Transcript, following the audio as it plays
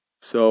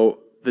So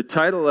the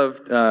title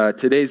of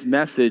today's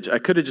message, I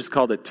could have just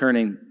called it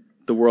Turning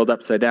the World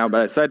Upside Down,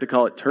 but I decided to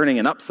call it Turning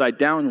an Upside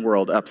Down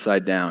World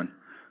Upside Down,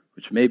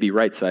 which may be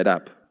right side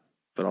up,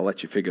 but I'll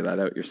let you figure that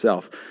out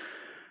yourself.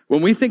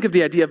 When we think of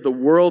the idea of the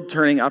world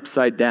turning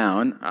upside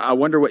down, I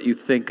wonder what you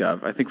think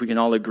of. I think we can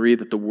all agree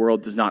that the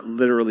world does not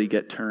literally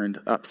get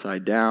turned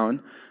upside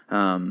down.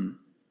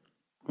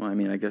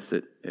 I guess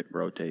it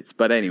rotates.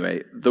 But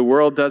anyway, the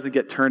world doesn't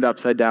get turned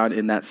upside down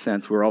in that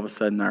sense where all of a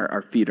sudden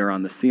our feet are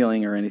on the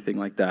ceiling or anything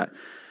like that.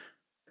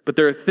 But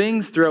there are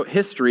things throughout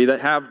history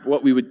that have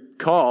what we would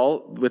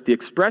call, with the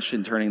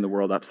expression turning the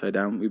world upside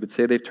down, we would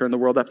say they've turned the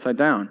world upside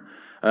down.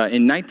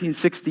 In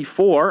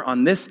 1964,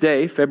 on this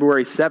day,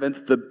 February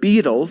 7th, the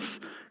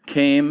Beatles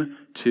came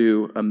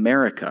to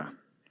America.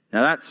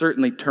 Now that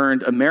certainly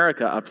turned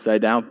America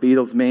upside down.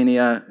 Beatles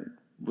mania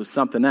was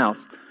something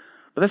else.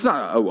 But that's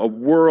not a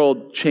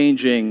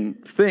world-changing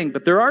thing.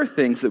 But there are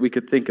things that we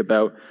could think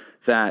about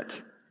that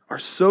are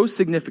so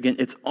significant,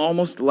 it's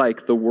almost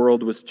like the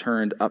world was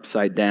turned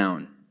upside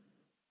down.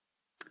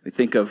 We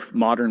think of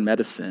modern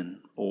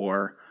medicine,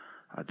 or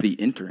the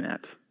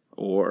internet,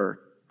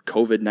 or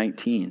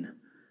COVID-19.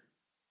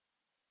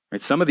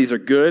 Right, some of these are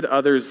good,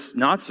 others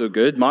not so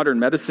good. Modern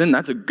medicine,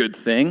 that's a good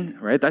thing,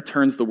 right? That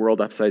turns the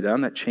world upside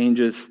down. That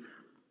changes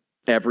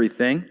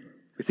everything.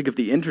 We think of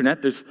the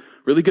internet, there's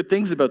really good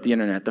things about the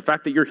internet. The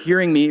fact that you're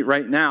hearing me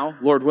right now,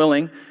 Lord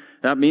willing,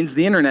 that means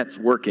the internet's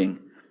working.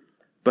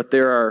 But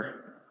there are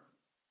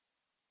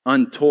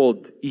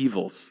untold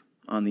evils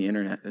on the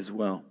internet as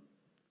well.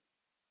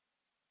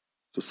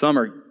 So some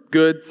are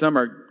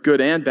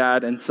good and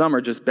bad, and some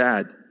are just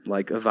bad,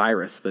 like a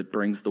virus that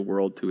brings the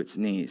world to its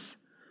knees.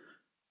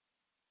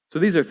 So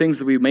these are things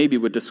that we maybe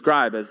would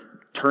describe as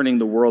turning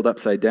the world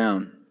upside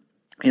down.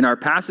 In our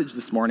passage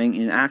this morning,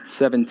 in Acts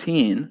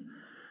 17,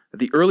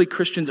 the early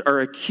Christians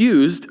are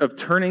accused of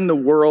turning the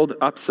world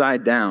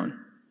upside down.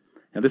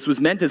 Now, this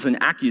was meant as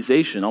an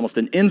accusation, almost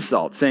an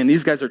insult, saying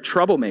these guys are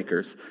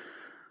troublemakers.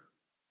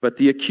 But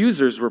the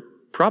accusers were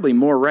probably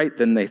more right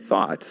than they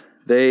thought.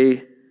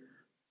 They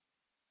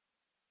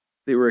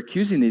were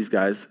accusing these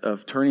guys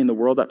of turning the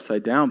world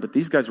upside down, but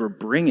these guys were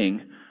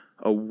bringing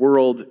a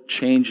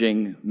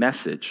world-changing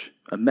message,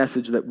 a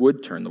message that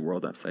would turn the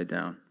world upside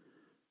down.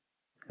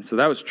 And so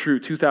that was true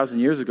 2,000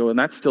 years ago, and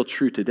that's still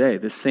true today.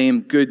 The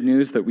same good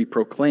news that we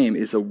proclaim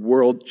is a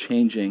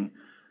world-changing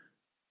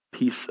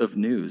piece of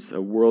news,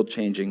 a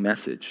world-changing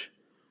message.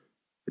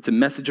 It's a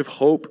message of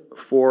hope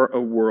for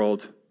a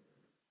world,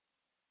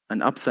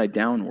 an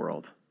upside-down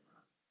world.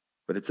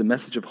 But it's a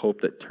message of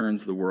hope that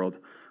turns the world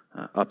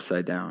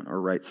upside down or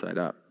right side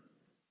up.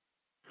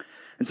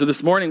 And so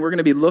this morning we're going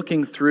to be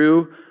looking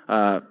through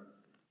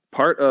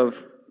part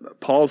of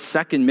Paul's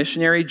second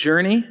missionary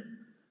journey.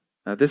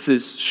 This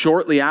is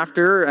shortly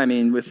after,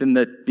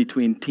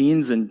 between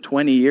teens and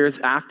 20 years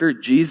after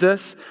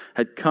Jesus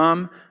had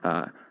come,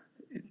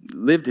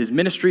 lived his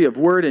ministry of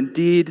word and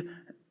deed,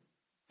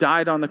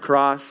 died on the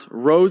cross,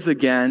 rose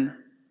again,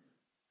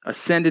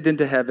 ascended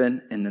into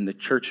heaven, and then the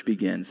church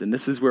begins. And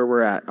this is where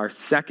we're at, our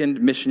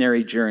second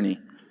missionary journey.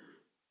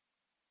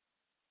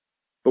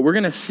 But we're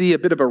going to see a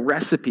bit of a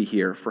recipe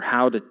here for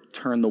how to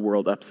turn the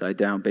world upside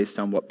down based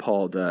on what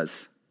Paul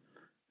does.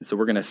 And so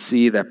we're going to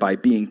see that by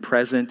being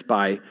present,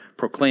 by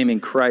proclaiming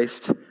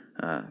Christ,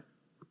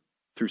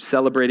 through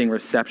celebrating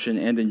reception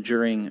and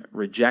enduring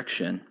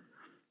rejection,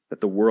 that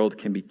the world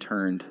can be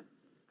turned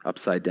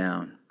upside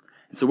down.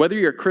 And so whether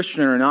you're a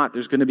Christian or not,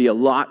 there's going to be a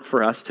lot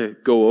for us to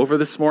go over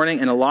this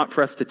morning and a lot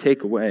for us to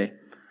take away.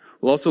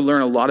 We'll also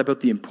learn a lot about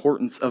the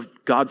importance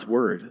of God's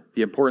Word,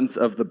 the importance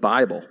of the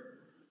Bible.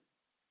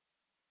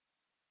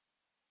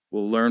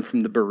 We'll learn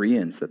from the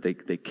Bereans that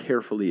they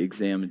carefully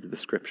examined the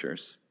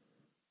Scriptures.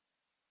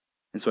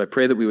 And so I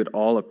pray that we would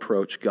all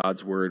approach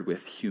God's Word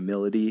with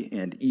humility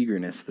and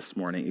eagerness this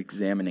morning,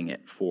 examining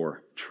it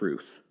for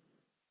truth.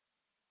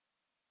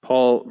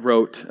 Paul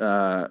wrote,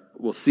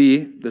 we'll see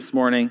this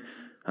morning,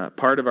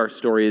 part of our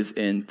story is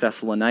in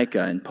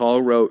Thessalonica, and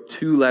Paul wrote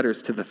 2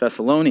 letters to the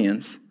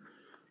Thessalonians,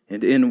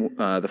 and in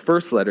the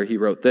first letter he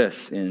wrote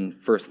this in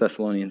 1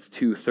 Thessalonians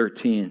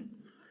 2:13.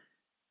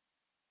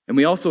 And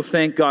we also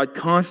thank God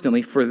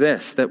constantly for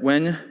this, that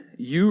when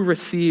you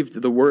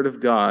received the word of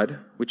God,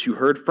 which you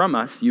heard from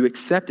us, you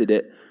accepted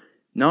it,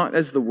 not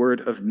as the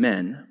word of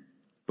men,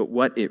 but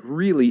what it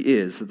really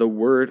is, the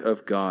word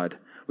of God,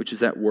 which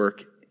is at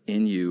work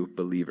in you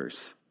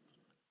believers.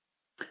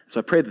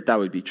 So I pray that that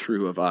would be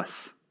true of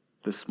us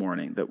this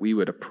morning, that we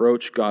would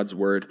approach God's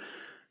word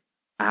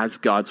as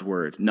God's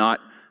word,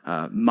 not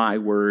my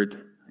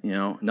word,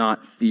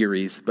 not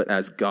theories, but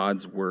as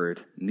God's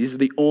word. And these are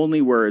the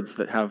only words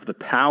that have the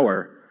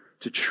power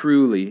to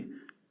truly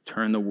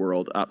turn the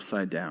world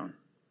upside down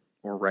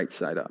or right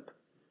side up.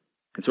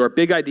 And so our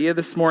big idea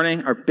this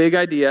morning, all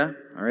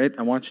right,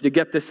 I want you to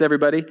get this,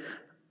 everybody,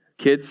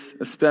 kids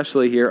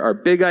especially here, our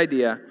big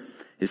idea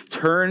is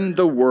turn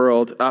the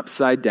world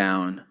upside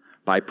down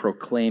by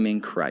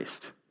proclaiming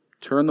Christ.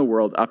 Turn the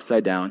world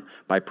upside down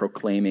by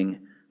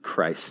proclaiming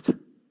Christ.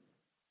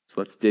 So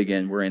let's dig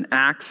in. We're in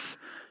Acts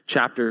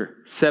chapter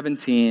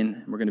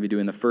 17. We're going to be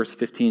doing the first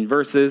 15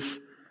 verses.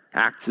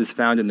 Acts is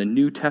found in the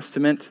New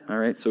Testament, all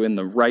right? So in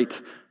the right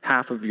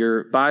half of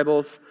your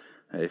Bibles,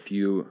 if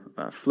you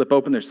flip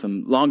open, there's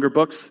some longer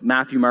books,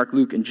 Matthew, Mark,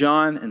 Luke, and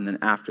John, and then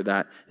after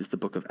that is the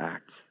book of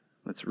Acts.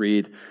 Let's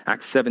read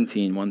Acts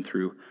 17, 1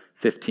 through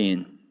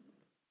 15.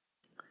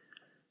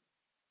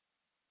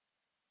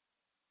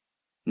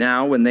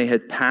 Now, when they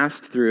had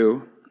passed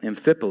through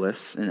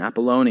Amphipolis and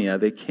Apollonia,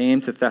 they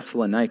came to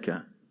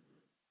Thessalonica,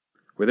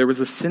 where there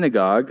was a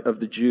synagogue of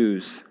the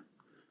Jews.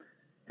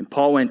 And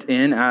Paul went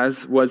in,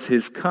 as was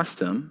his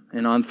custom,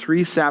 and on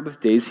 3 Sabbath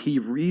days he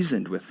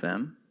reasoned with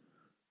them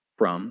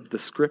from the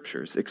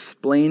Scriptures,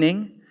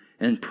 explaining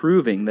and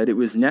proving that it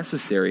was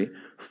necessary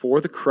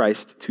for the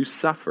Christ to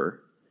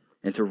suffer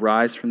and to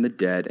rise from the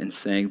dead, and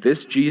saying,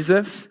 "This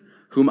Jesus,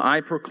 whom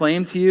I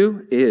proclaim to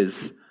you,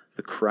 is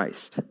the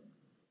Christ."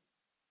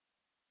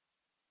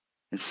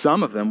 And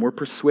some of them were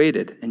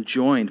persuaded and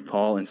joined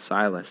Paul and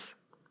Silas,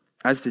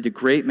 as did a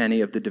great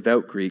many of the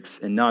devout Greeks,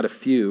 and not a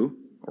few,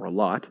 or a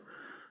lot,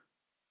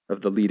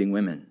 of the leading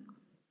women.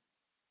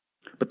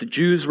 But the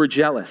Jews were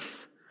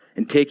jealous,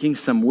 and taking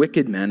some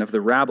wicked men of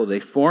the rabble, they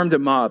formed a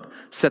mob,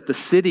 set the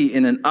city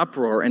in an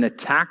uproar, and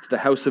attacked the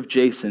house of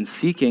Jason,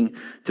 seeking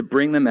to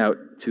bring them out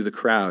to the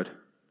crowd.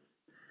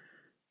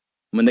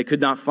 When they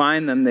could not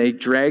find them, they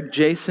dragged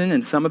Jason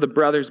and some of the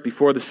brothers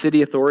before the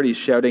city authorities,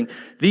 shouting,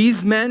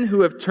 "These men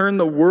who have turned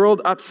the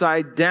world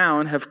upside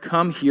down have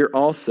come here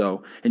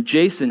also, and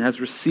Jason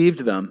has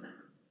received them.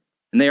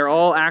 And they are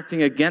all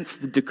acting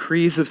against the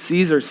decrees of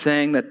Caesar,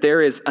 saying that there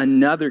is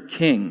another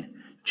king,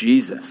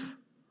 Jesus."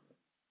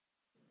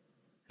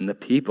 And the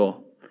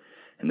people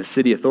and the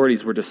city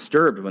authorities were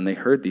disturbed when they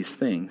heard these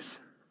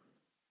things.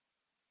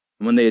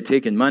 And when they had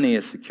taken money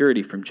as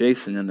security from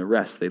Jason and the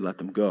rest, they let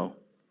them go.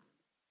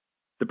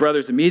 The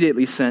brothers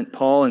immediately sent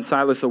Paul and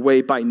Silas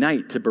away by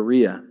night to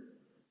Berea.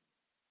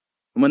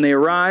 And when they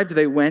arrived,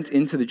 they went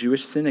into the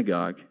Jewish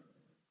synagogue.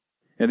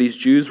 Now these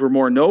Jews were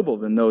more noble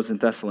than those in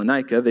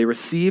Thessalonica. They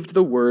received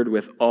the word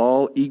with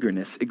all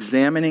eagerness,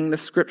 examining the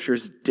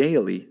Scriptures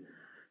daily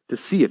to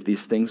see if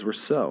these things were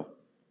so.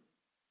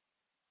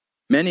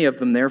 Many of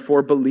them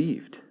therefore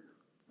believed,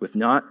 with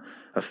not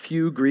a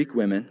few Greek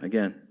women,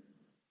 again,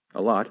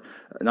 a lot,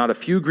 not a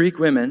few Greek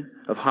women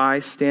of high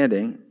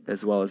standing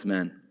as well as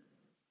men.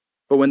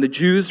 But when the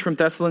Jews from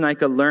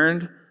Thessalonica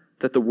learned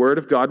that the word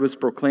of God was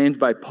proclaimed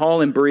by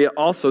Paul in Berea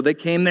also, they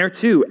came there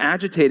too,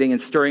 agitating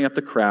and stirring up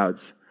the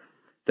crowds.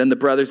 Then the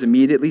brothers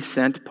immediately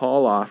sent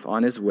Paul off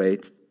on his way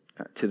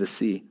to the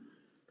sea.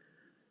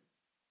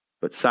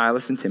 But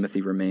Silas and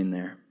Timothy remained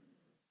there.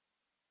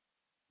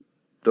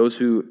 Those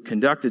who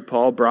conducted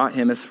Paul brought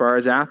him as far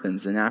as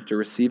Athens, and after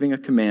receiving a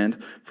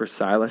command for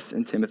Silas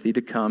and Timothy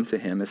to come to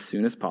him as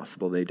soon as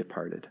possible, they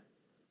departed.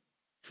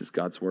 This is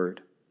God's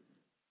word.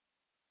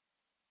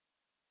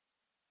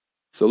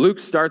 So Luke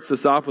starts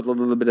us off with a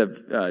little bit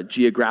of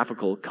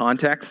geographical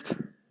context.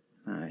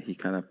 He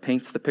kind of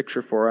paints the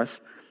picture for us.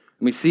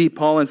 And we see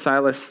Paul and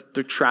Silas,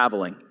 they're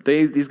traveling.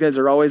 These guys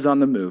are always on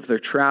the move. They're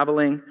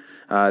traveling.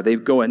 They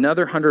go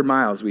another 100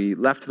 miles. We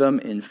left them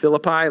in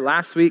Philippi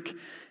last week,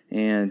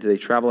 and they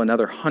travel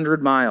another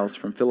 100 miles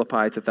from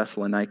Philippi to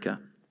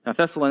Thessalonica. Now,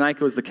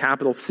 Thessalonica was the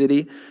capital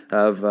city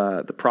of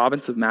the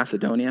province of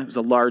Macedonia. It was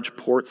a large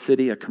port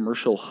city, a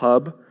commercial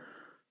hub. It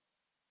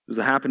was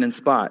a happening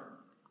spot.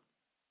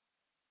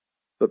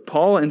 But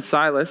Paul and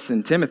Silas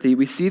and Timothy,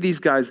 we see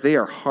these guys, they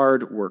are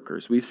hard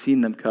workers. We've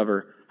seen them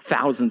cover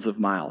thousands of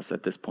miles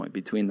at this point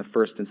between the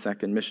first and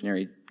second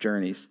missionary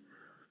journeys.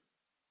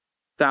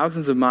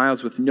 Thousands of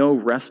miles with no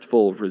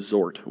restful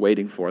resort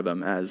waiting for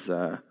them as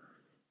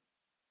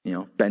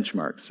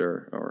benchmarks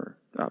or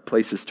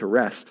places to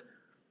rest.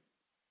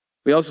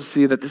 We also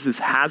see that this is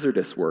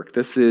hazardous work.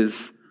 This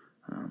is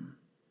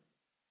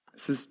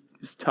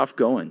tough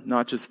going,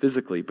 not just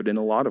physically, but in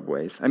a lot of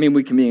ways. I mean,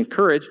 we can be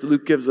encouraged.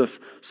 Luke gives us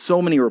so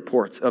many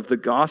reports of the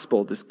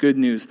gospel, this good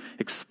news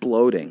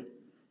exploding.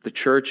 The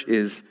church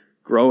is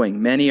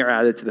growing. Many are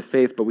added to the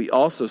faith, but we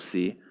also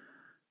see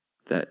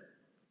that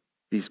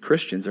these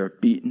Christians are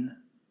beaten.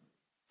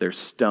 They're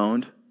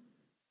stoned,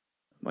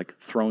 like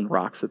thrown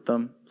rocks at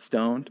them,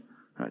 stoned,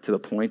 to the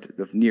point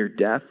of near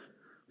death.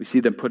 We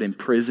see them put in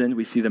prison.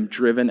 We see them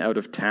driven out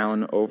of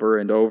town over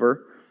and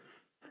over.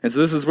 And so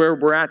this is where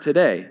we're at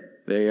today.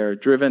 They are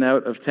driven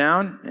out of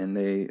town, and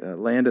they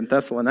land in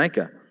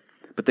Thessalonica.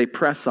 But they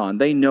press on.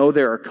 They know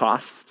there are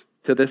costs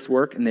to this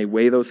work, and they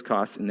weigh those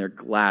costs, and they're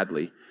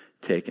gladly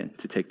taken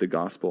to take the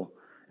gospel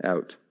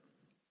out.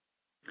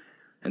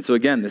 And so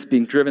again, this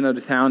being driven out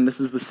of town, this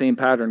is the same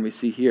pattern we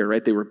see here,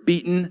 right? They were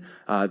beaten.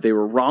 They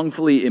were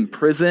wrongfully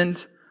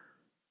imprisoned.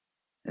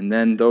 And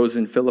then those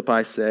in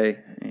Philippi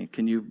say, "Hey,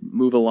 can you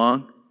move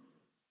along?"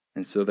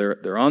 And so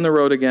they're on the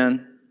road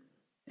again,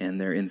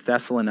 and they're in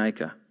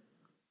Thessalonica.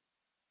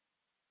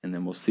 And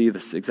then we'll see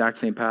this exact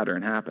same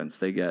pattern happens.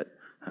 They get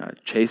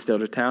chased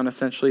out of town,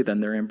 essentially.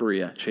 Then they're in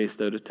Berea,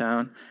 chased out of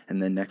town.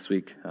 And then next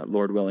week,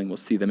 Lord willing, we'll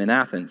see them in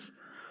Athens.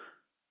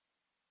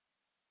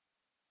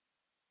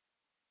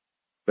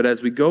 But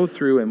as we go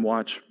through and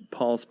watch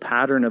Paul's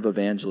pattern of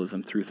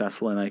evangelism through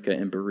Thessalonica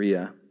and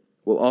Berea,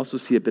 we'll also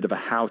see a bit of a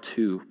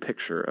how-to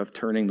picture of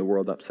turning the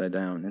world upside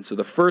down. And so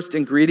the first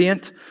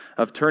ingredient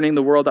of turning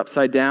the world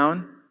upside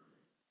down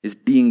is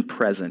being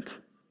present.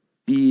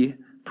 Be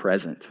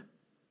present.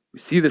 We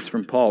see this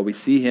from Paul. We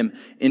see him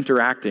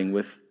interacting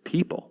with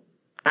people,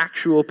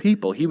 actual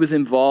people. He was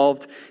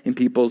involved in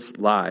people's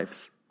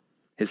lives.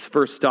 His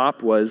first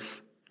stop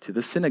was to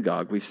the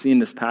synagogue. We've seen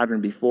this pattern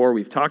before.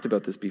 We've talked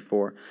about this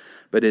before.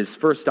 But his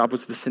first stop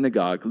was the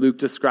synagogue. Luke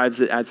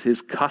describes it as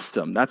his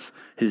custom. That's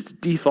his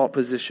default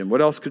position.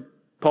 What else could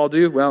Paul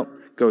do? Well,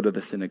 go to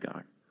the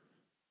synagogue.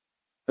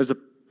 There's a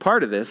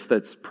part of this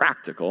that's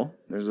practical.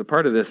 There's a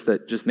part of this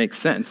that just makes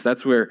sense.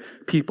 That's where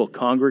people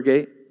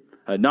congregate.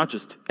 Not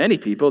just any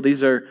people.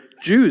 These are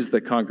Jews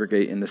that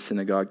congregate in the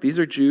synagogue. These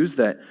are Jews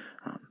that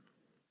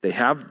they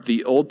have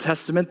the Old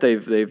Testament.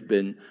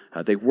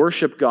 They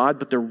worship God,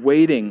 but they're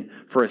waiting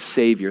for a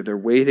Savior. They're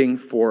waiting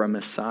for a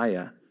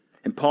Messiah.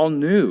 And Paul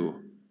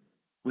knew,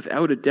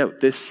 without a doubt,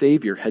 this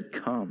Savior had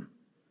come.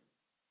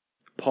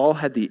 Paul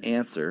had the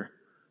answer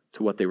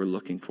to what they were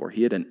looking for.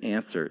 He had an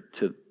answer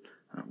to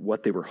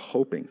what they were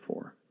hoping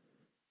for.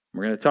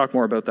 We're going to talk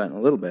more about that in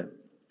a little bit.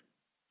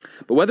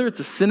 But whether it's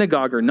a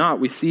synagogue or not,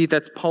 we see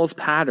that's Paul's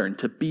pattern,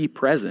 to be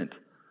present,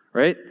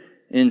 right?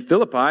 In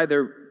Philippi,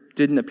 there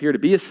didn't appear to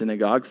be a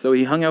synagogue, so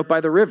he hung out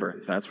by the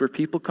river. That's where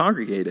people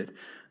congregated.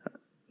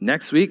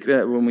 Next week,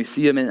 when we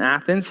see him in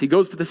Athens, he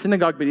goes to the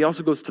synagogue, but he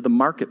also goes to the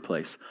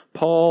marketplace.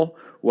 Paul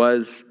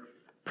was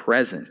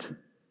present.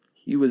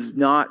 He was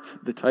not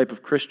the type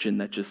of Christian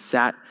that just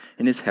sat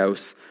in his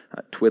house,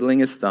 twiddling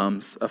his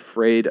thumbs,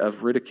 afraid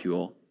of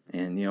ridicule,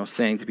 and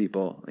saying to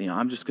people,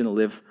 I'm just going to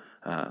live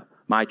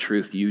my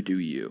truth, you do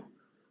you.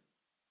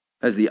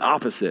 As the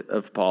opposite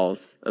of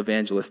Paul's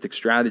evangelistic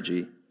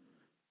strategy,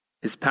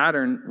 his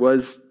pattern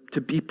was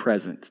to be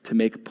present, to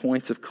make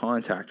points of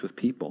contact with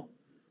people.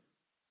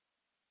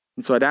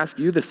 And so I'd ask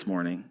you this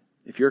morning,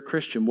 if you're a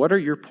Christian, what are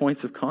your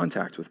points of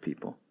contact with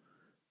people?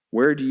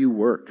 Where do you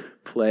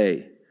work,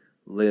 play,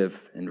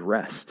 live, and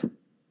rest?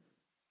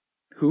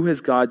 Who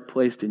has God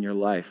placed in your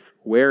life?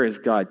 Where is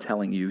God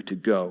telling you to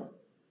go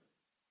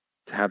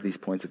to have these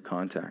points of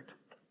contact?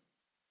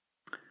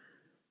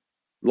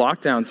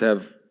 Lockdowns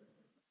have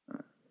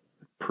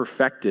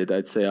perfected,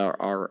 I'd say,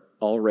 our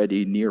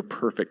already near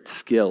perfect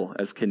skill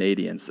as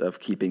Canadians of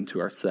keeping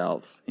to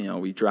ourselves.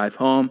 We drive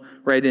home,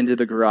 right into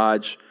the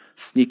garage,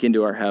 sneak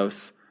into our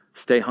house,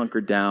 stay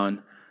hunkered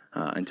down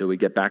until we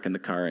get back in the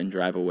car and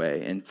drive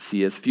away and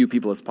see as few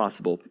people as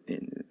possible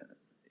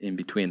in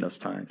between those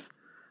times.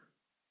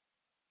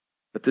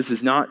 But this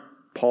is not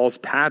Paul's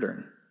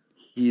pattern.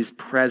 He's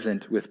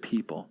present with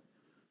people.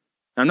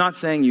 I'm not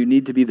saying you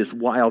need to be this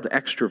wild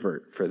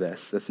extrovert for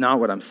this. That's not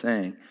what I'm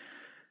saying.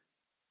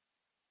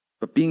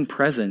 But being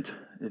present,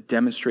 it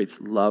demonstrates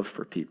love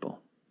for people,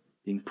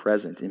 being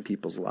present in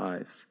people's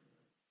lives.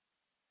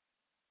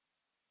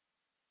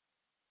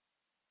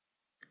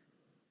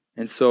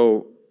 And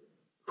so,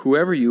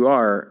 whoever you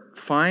are,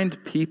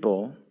 find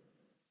people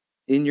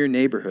in your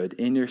neighborhood,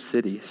 in your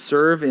city.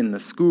 Serve in the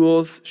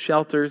schools,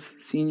 shelters,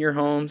 senior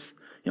homes,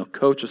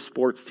 coach a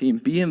sports team.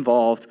 Be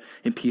involved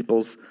in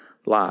people's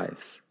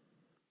lives.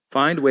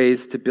 Find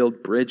ways to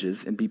build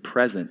bridges and be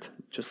present,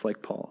 just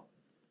like Paul.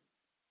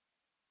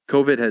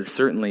 COVID has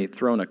certainly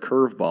thrown a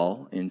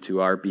curveball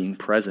into our being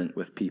present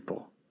with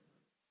people.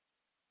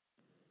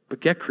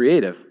 But get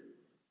creative.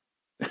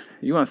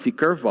 You want to see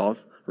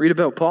curveballs? Read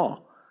about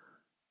Paul.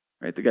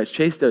 Right? The guy's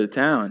chased out of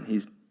town.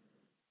 He's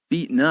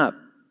beaten up.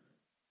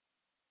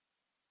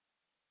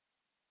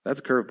 That's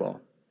a curveball.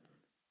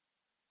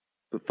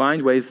 But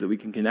find ways that we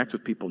can connect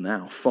with people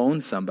now. Phone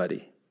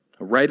somebody.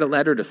 Write a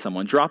letter to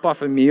someone. Drop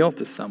off a meal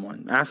to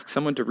someone. Ask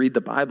someone to read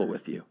the Bible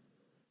with you.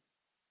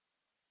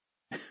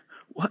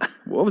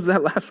 What was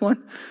that last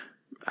one?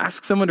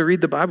 Ask someone to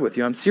read the Bible with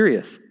you. I'm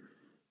serious.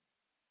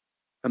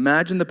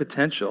 Imagine the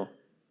potential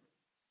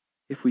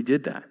if we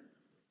did that.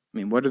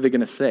 What are they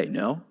going to say?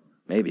 No?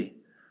 Maybe.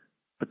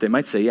 But they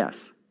might say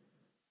yes.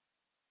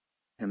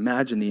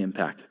 Imagine the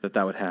impact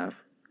that would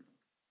have.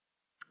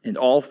 And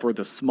all for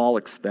the small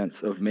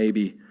expense of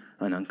maybe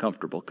an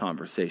uncomfortable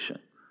conversation.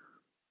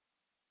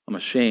 I'm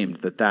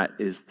ashamed that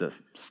is the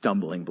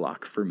stumbling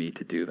block for me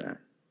to do that.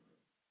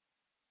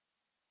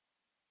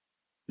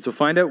 So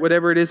find out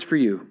whatever it is for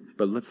you,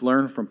 but let's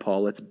learn from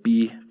Paul. Let's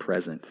be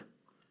present.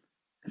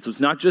 And so it's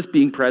not just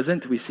being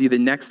present. We see the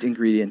next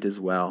ingredient as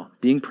well.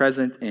 Being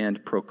present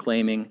and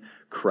proclaiming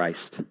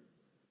Christ.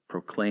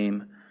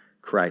 Proclaim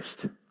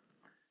Christ.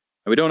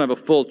 Now, we don't have a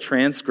full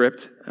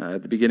transcript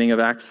at the beginning of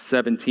Acts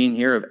 17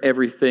 here of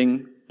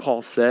everything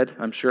Paul said.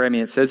 I'm sure,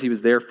 it says he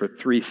was there for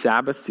 3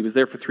 Sabbaths. He was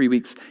there for 3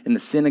 weeks in the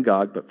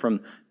synagogue, but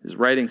from his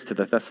writings to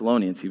the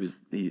Thessalonians,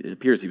 it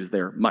appears he was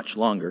there much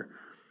longer.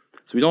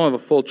 So we don't have a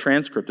full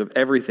transcript of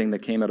everything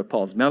that came out of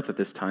Paul's mouth at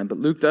this time, but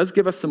Luke does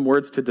give us some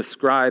words to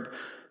describe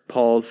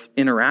Paul's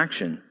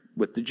interaction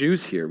with the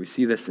Jews here. We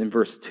see this in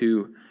verse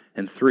 2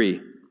 and 3.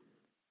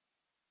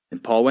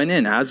 And Paul went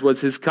in, as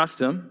was his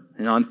custom,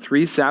 and on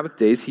 3 Sabbath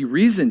days he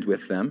reasoned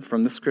with them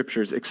from the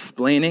Scriptures,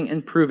 explaining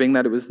and proving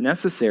that it was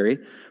necessary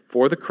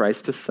for the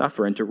Christ to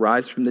suffer and to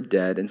rise from the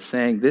dead, and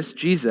saying, "This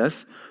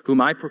Jesus,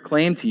 whom I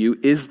proclaim to you,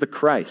 is the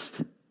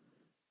Christ."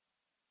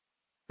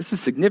 This is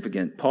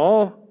significant.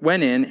 Paul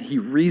went in, he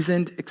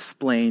reasoned,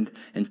 explained,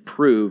 and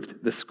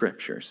proved the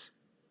Scriptures.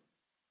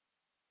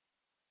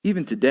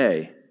 Even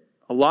today,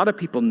 a lot of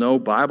people know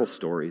Bible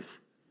stories,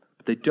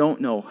 but they don't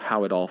know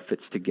how it all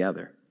fits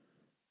together.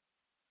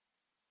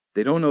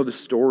 They don't know the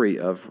story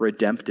of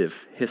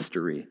redemptive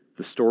history,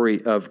 the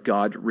story of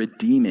God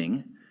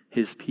redeeming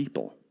his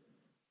people.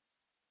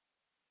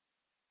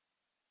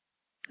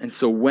 And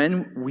so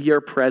when we are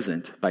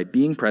present, by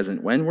being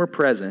present, when we're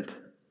present,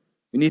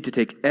 we need to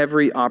take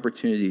every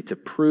opportunity to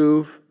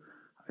prove,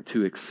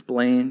 to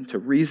explain, to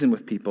reason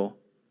with people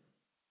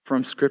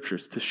from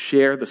Scriptures, to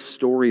share the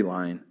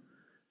storyline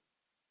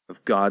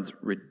of God's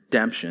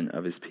redemption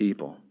of his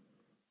people.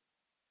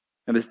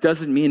 Now, this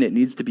doesn't mean it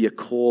needs to be a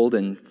cold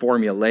and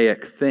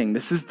formulaic thing.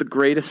 This is the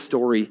greatest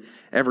story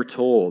ever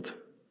told.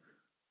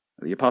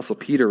 The Apostle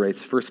Peter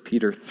writes, 1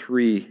 Peter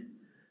 3,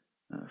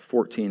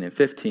 14 and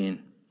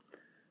 15,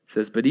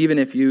 says, "But even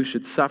if you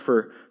should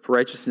suffer for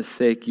righteousness'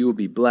 sake, you will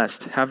be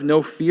blessed. Have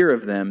no fear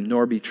of them,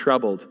 nor be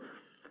troubled.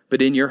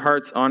 But in your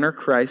hearts honor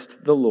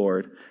Christ the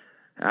Lord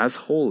as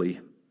holy."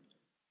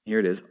 Here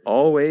it is,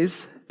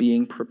 "always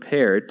being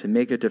prepared to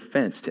make a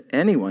defense to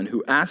anyone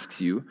who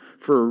asks you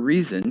for a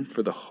reason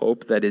for the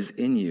hope that is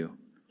in you,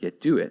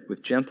 yet do it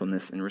with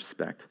gentleness and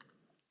respect."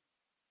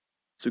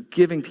 So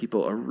giving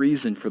people a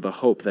reason for the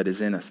hope that is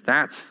in us,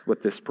 that's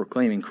what this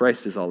proclaiming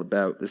Christ is all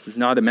about. This is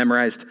not a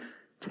memorized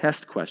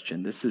test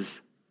question. This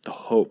is the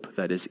hope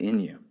that is in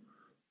you.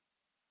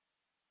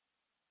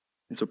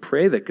 And so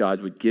pray that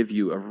God would give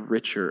you a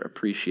richer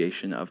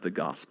appreciation of the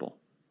gospel.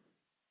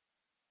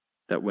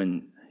 That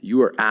when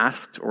you are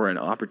asked or an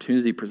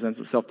opportunity presents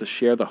itself to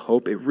share the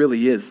hope, it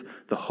really is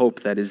the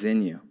hope that is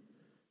in you.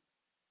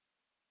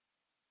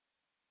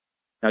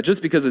 Now,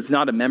 just because it's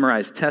not a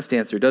memorized test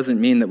answer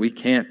doesn't mean that we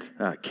can't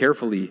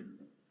carefully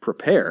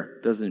prepare.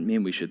 Doesn't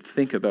mean we should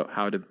think about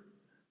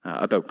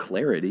about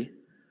clarity.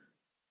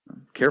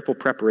 Careful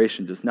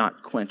preparation does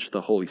not quench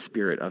the Holy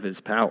Spirit of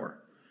his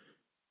power.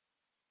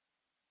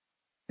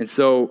 And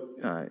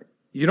so,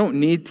 you don't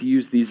need to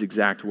use these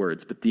exact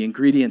words, but the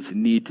ingredients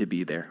need to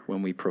be there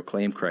when we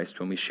proclaim Christ,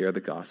 when we share the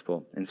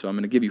gospel. And so I'm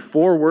going to give you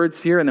 4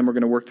 words here, and then we're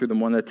going to work through them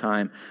one at a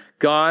time.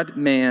 God,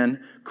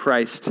 man,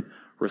 Christ,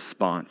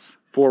 response.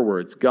 4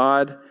 words.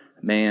 God,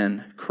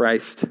 man,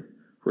 Christ,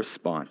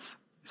 response.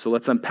 So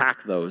let's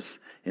unpack those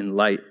in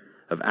light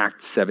of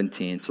Acts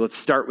 17. So let's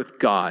start with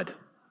God.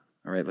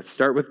 All right, let's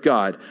start with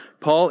God.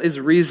 Paul is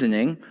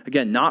reasoning,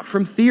 again, not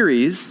from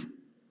theories,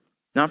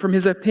 not from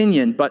his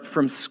opinion, but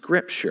from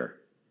Scripture.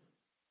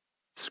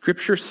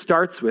 Scripture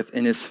starts with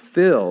and is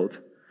filled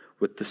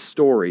with the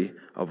story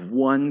of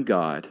one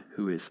God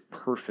who is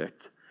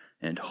perfect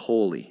and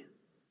holy.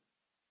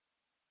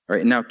 All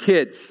right, now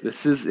kids,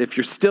 this is, if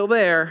you're still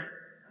there,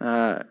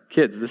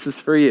 kids, this is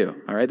for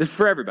you. All right, this is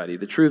for everybody.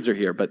 The truths are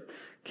here, but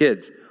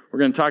kids, we're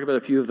going to talk about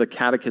a few of the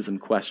catechism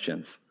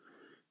questions,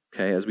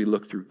 okay, as we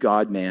look through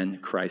God, man,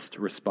 Christ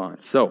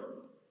response. So,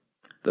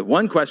 the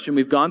one question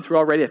we've gone through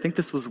already, I think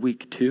this was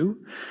week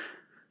 2.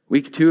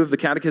 Week 2 of the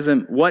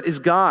catechism, what is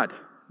God?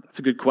 That's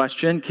a good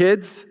question.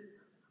 Kids,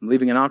 I'm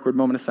leaving an awkward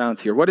moment of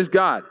silence here. What is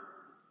God?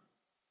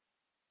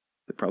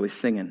 They're probably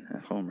singing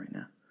at home right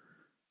now.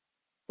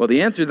 Well,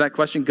 the answer to that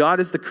question, God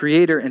is the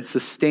creator and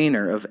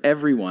sustainer of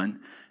everyone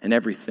and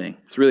everything.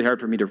 It's really hard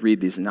for me to read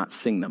these and not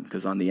sing them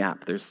because on the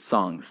app there's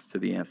songs to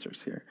the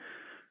answers here.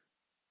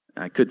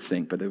 I could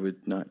sing, but it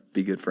would not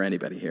be good for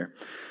anybody here.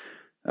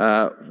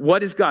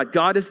 What is God?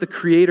 God is the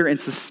creator and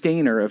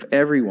sustainer of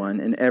everyone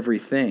and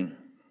everything.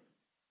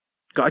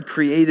 God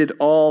created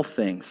all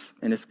things,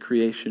 and his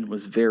creation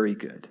was very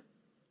good.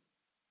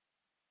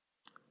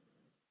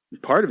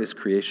 Part of his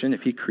creation,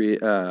 if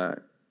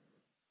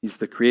he's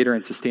the creator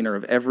and sustainer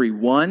of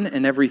everyone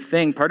and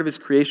everything, part of his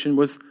creation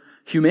was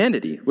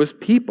humanity, was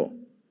people.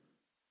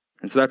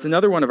 And so that's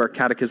another one of our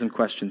catechism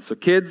questions. So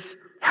kids,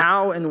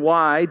 how and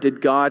why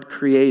did God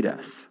create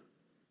us?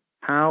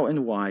 How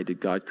and why did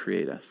God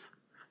create us?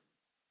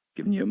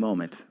 Giving you a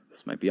moment.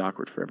 This might be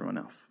awkward for everyone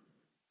else.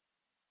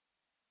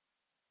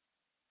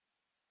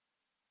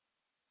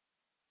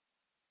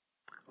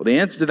 Well, the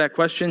answer to that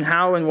question,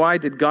 how and why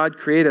did God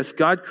create us?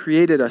 God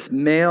created us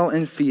male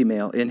and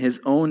female in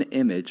his own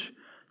image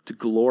to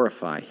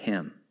glorify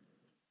him.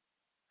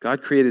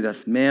 God created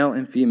us male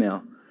and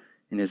female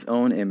in his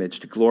own image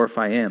to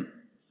glorify him.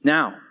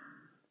 Now,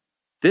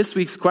 this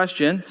week's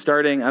question,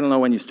 starting, I don't know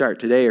when you start,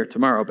 today or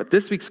tomorrow, but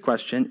this week's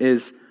question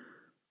is,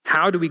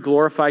 how do we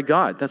glorify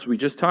God? That's what we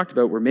just talked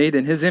about. We're made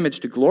in his image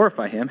to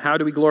glorify him. How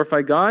do we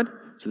glorify God?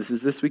 So this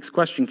is this week's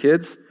question,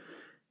 kids.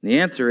 And the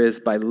answer is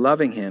by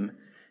loving him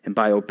and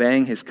by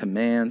obeying his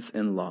commands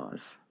and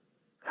laws.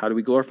 How do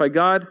we glorify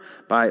God?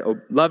 By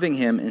loving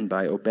him and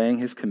by obeying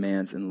his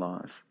commands and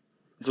laws.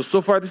 So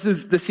far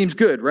this seems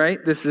good,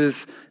 right? This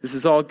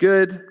is all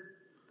good.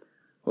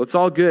 Well, it's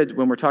all good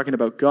when we're talking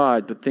about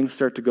God, but things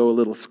start to go a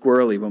little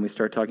squirrely when we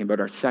start talking about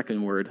our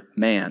second word,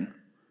 man.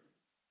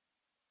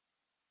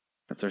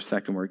 That's our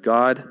second word,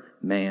 God,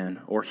 man,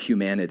 or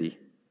humanity.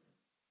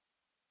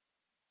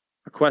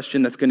 A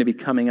question that's going to be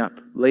coming up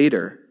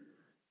later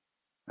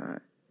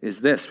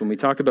is this. When we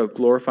talk about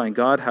glorifying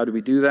God, how do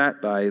we do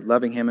that? By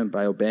loving him and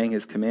by obeying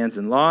his commands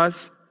and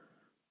laws.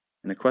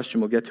 And a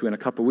question we'll get to in a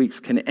couple weeks.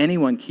 Can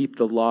anyone keep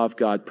the law of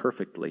God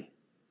perfectly?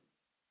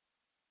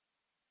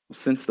 Well,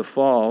 since the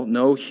fall,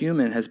 no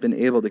human has been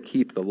able to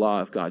keep the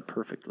law of God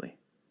perfectly.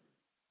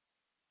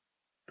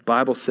 The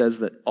Bible says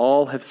that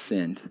all have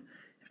sinned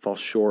and fall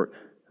short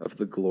of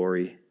the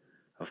glory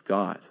of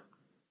God.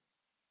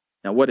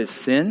 Now, what is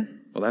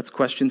sin? Well, that's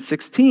question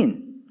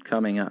 16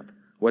 coming up.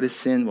 What is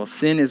sin? Well,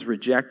 sin is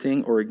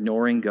rejecting or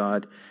ignoring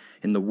God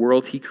in the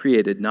world he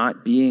created,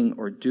 not being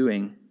or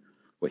doing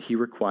what he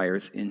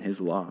requires in his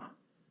law.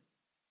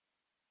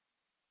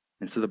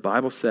 And so the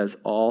Bible says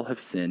all have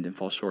sinned and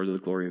fall short of the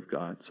glory of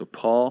God. So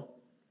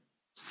Paul,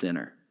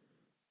 sinner.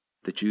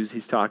 The Jews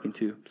he's talking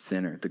to,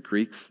 sinner. The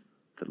Greeks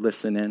that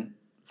listen in,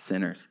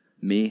 sinners.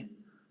 Me,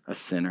 a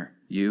sinner.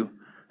 You,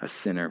 a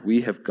sinner.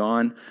 We have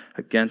gone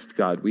against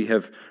God. We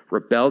have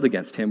rebelled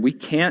against him. We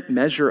can't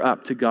measure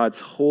up to God's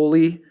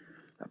holy,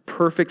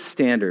 perfect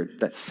standard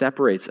that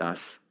separates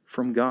us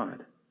from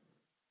God.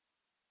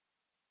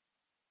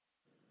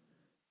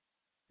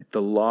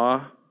 The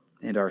law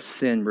and our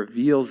sin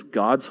reveals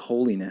God's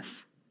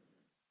holiness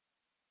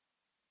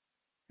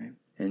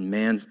and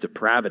man's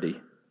depravity.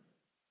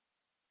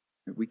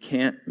 We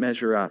can't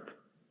measure up.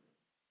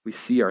 We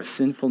see our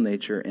sinful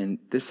nature, and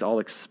this all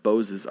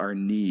exposes our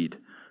need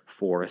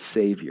for a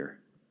Savior.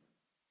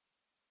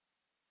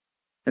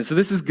 And so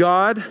this is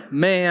God,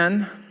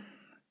 man,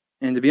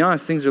 and to be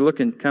honest, things are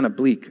looking kind of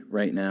bleak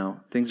right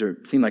now. Things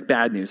seem like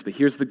bad news, but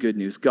here's the good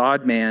news.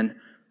 God, man,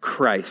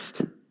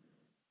 Christ.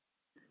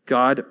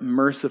 God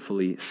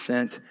mercifully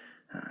sent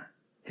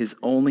his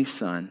only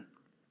Son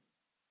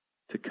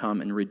to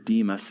come and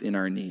redeem us in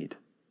our need.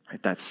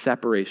 Right? That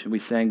separation we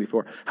sang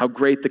before. How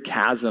great the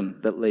chasm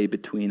that lay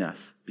between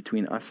us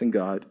and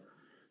God.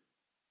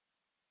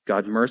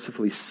 God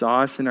mercifully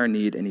saw us in our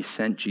need, and he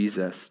sent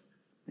Jesus.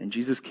 And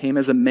Jesus came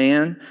as a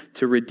man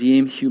to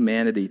redeem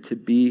humanity, to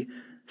be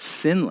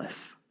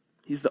sinless.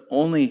 He's the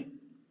only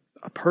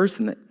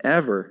person that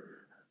ever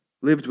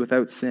lived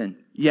without sin.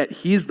 Yet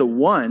he's the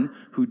one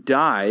who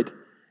died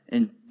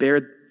and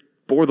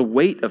bore the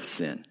weight of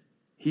sin.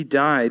 He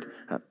died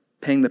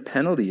paying the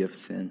penalty of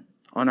sin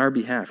on our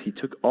behalf. He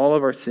took all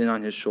of our sin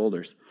on his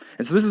shoulders.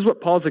 And so this is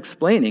what Paul's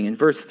explaining in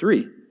verse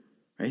 3.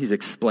 Right? He's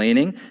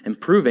explaining and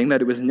proving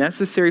that it was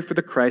necessary for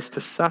the Christ to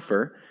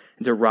suffer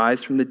and to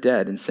rise from the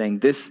dead, and saying,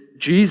 this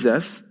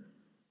Jesus,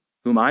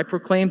 whom I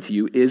proclaim to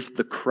you, is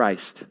the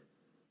Christ.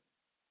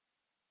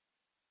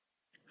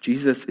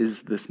 Jesus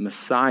is this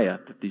Messiah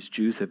that these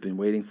Jews have been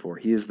waiting for.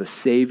 He is the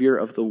Savior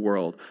of the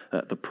world,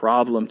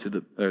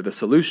 the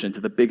solution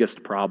to the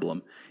biggest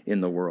problem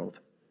in the world.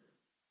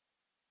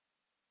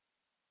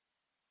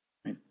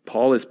 And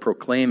Paul is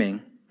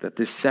proclaiming that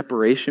this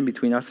separation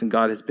between us and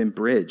God has been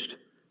bridged.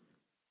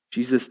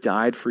 Jesus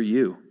died for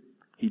you.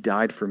 He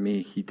died for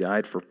me. He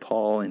died for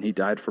Paul, and he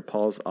died for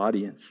Paul's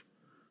audience.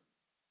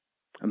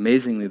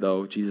 Amazingly,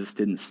 though, Jesus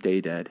didn't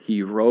stay dead.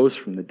 He rose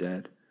from the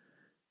dead.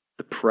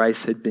 The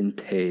price had been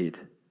paid.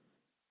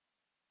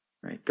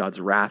 Right?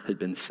 God's wrath had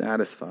been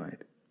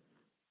satisfied.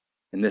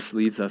 And this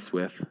leaves us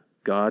with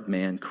God,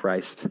 man,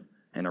 Christ,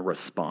 and a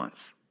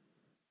response.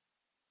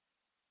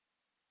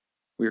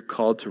 We are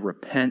called to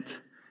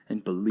repent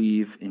and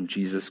believe in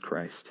Jesus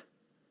Christ.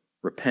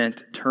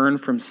 Repent, turn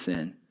from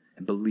sin,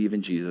 and believe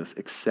in Jesus.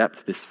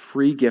 Accept this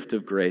free gift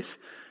of grace,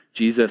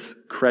 Jesus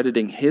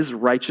crediting his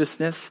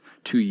righteousness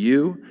to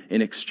you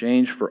in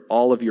exchange for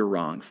all of your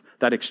wrongs.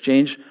 That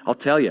exchange, I'll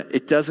tell you,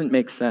 it doesn't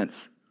make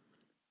sense.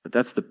 But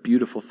that's the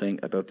beautiful thing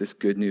about this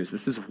good news.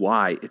 This is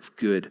why it's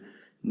good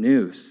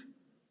news.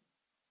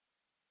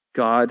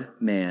 God,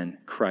 man,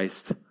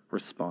 Christ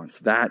response.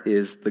 That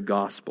is the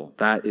gospel.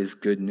 That is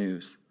good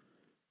news.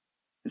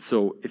 And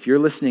so if you're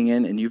listening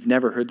in and you've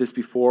never heard this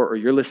before, or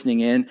you're listening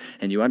in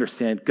and you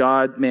understand,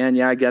 God, man,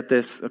 yeah, I get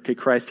this. Okay,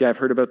 Christ, yeah, I've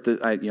heard about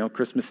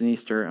Christmas and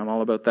Easter. I'm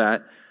all about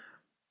that.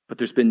 But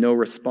there's been no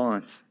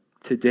response.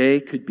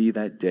 Today could be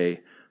that day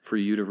for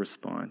you to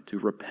respond, to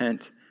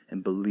repent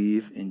and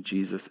believe in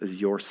Jesus as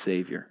your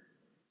Savior.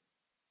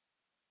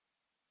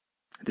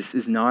 This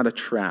is not a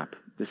trap.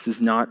 This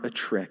is not a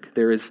trick.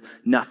 There is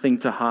nothing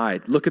to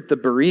hide. Look at the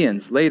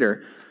Bereans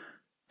later.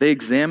 They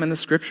examine the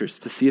scriptures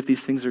to see if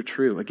these things are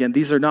true. Again,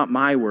 these are not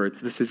my words.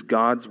 This is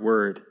God's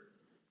word.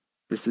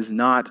 This is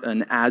not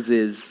an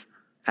as-is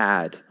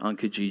ad on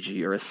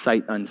Kijiji or a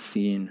sight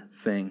unseen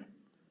thing.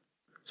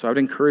 So I would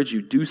encourage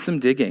you, do some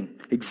digging.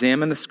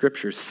 Examine the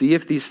scriptures. See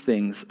if these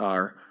things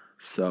are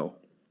so.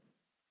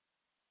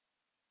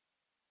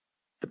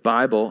 The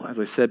Bible, as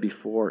I said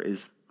before,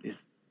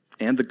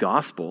 and the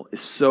gospel is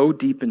so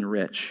deep and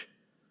rich.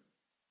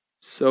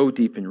 So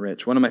deep and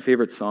rich. One of my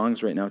favorite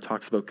songs right now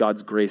talks about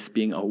God's grace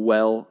being a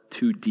well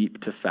too deep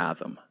to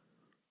fathom.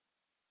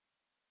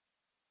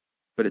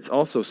 but it's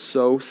also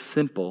so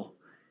simple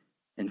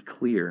and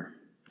clear.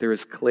 There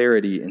is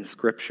clarity in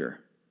Scripture.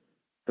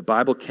 The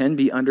Bible can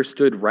be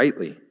understood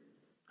rightly,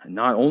 and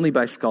not only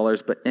by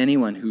scholars, but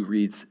anyone who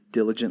reads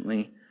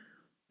diligently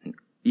and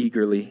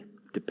eagerly,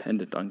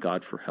 dependent on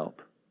God for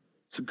help.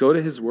 So go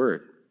to His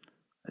Word.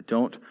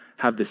 Don't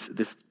have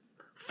this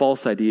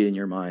false idea in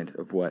your mind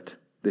of what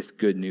this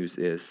good news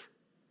is.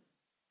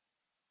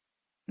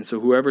 And so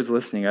whoever's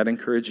listening, I'd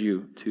encourage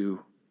you to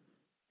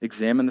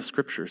examine the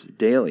Scriptures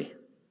daily,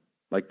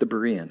 like the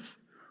Bereans.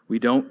 We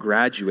don't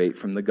graduate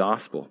from the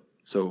gospel.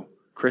 So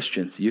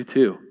Christians, you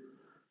too.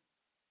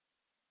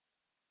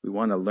 We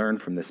want to learn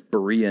from this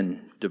Berean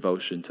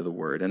devotion to the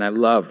Word. And I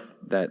love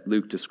that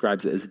Luke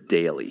describes it as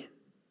daily.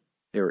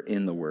 They're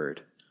in the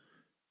Word.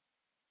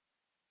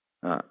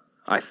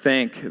 I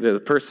think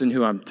the person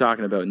who I'm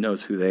talking about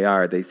knows who they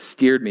are. They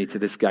steered me to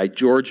this guy,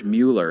 George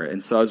Mueller.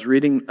 And so I was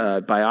reading a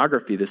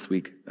biography this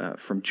week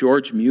from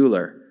George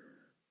Mueller.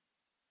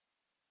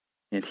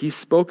 And he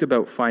spoke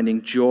about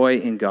finding joy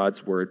in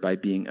God's Word by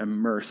being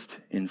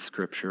immersed in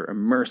Scripture.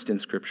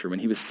 When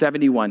he was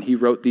 71, he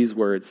wrote these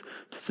words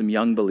to some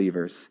young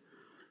believers.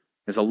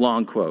 It's a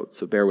long quote,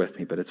 so bear with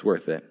me, but it's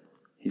worth it.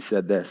 He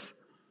said this,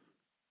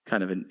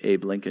 kind of an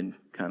Abe Lincoln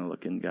kind of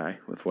looking guy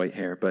with white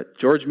hair, but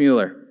George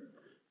Mueller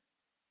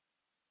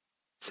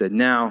said,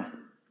 "Now,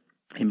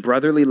 in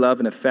brotherly love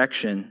and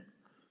affection,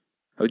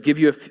 I would give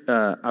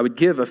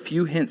a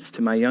few hints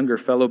to my younger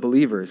fellow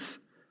believers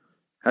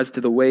as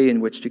to the way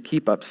in which to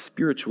keep up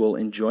spiritual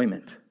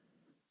enjoyment.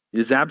 It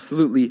is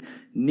absolutely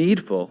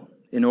needful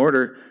in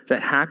order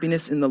that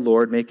happiness in the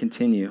Lord may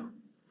continue,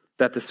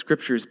 that the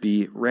Scriptures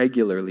be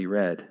regularly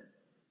read.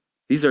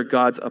 These are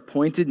God's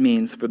appointed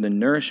means for the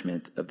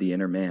nourishment of the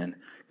inner man.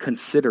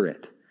 Consider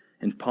it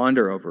and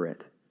ponder over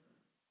it.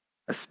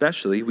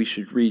 Especially, we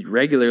should read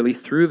regularly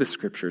through the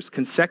Scriptures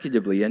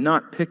consecutively and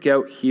not pick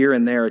out here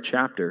and there a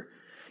chapter.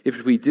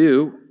 If we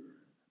do,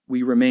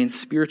 we remain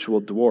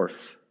spiritual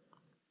dwarfs.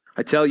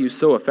 I tell you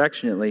so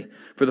affectionately,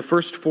 for the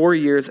first 4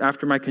 years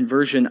after my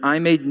conversion, I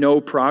made no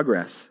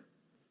progress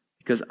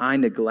because I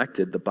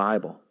neglected the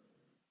Bible.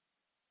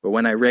 But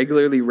when I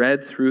regularly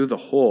read through the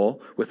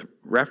whole with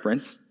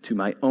reference to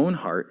my own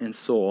heart and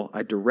soul,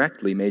 I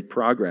directly made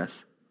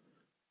progress.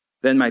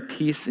 Then my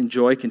peace and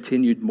joy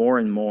continued more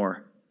and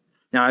more.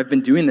 Now I've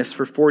been doing this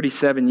for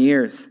 47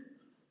 years.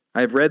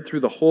 I have read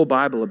through the whole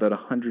Bible about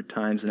 100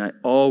 times, and I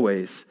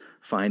always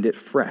find it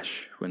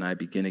fresh when I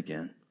begin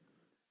again.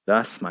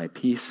 Thus my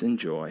peace and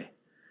joy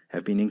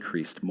have been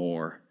increased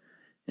more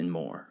and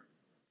more."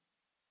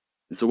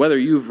 And so whether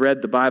you've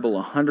read the Bible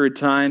 100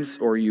 times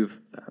or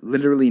you've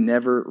literally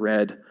never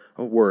read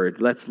a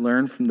word, let's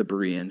learn from the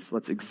Bereans.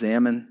 Let's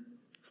examine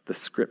the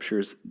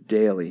Scriptures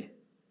daily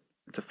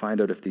to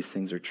find out if these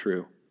things are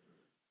true.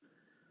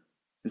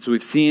 And so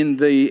we've seen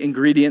the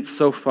ingredients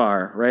so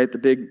far, right? The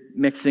big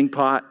mixing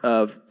pot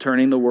of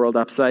turning the world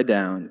upside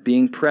down,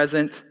 being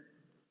present,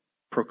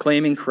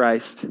 proclaiming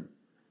Christ.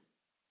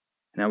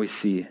 Now we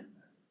see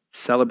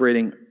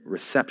celebrating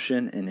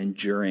reception and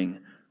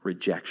enduring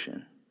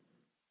rejection.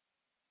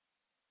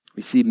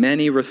 We see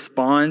many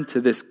respond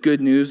to this good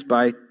news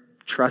by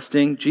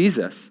trusting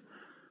Jesus.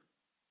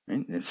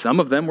 Right? And some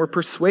of them were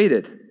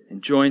persuaded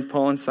and joined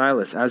Paul and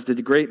Silas, as did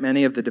a great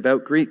many of the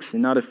devout Greeks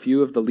and not a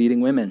few of the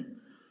leading women.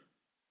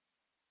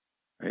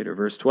 Right? Or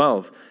verse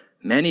 12,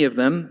 "Many of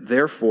them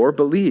therefore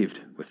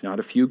believed, with not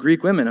a few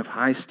Greek women of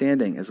high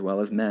standing as well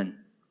as men."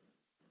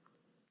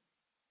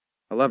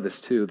 I love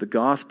this too. The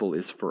gospel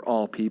is for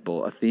all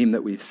people, a theme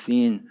that we've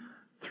seen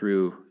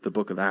through the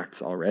book of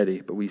Acts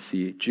already, but we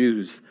see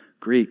Jews,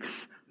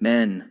 Greeks,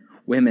 men,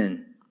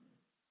 women.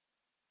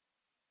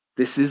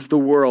 This is the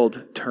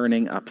world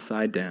turning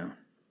upside down.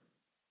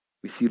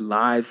 We see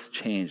lives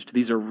changed.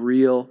 These are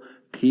real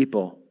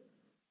people.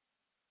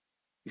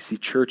 We see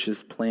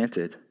churches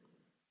planted.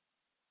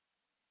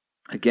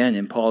 Again,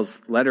 in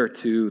Paul's letter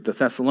to the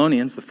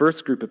Thessalonians, the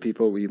first group of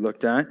people we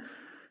looked at,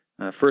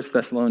 1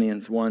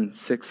 Thessalonians 1,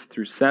 6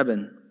 through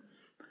 7,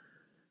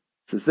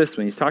 says this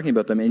when he's talking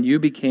about them, "And you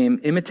became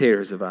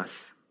imitators of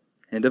us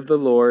and of the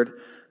Lord,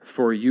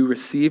 for you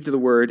received the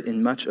word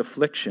in much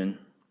affliction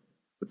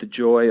with the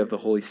joy of the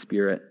Holy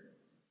Spirit."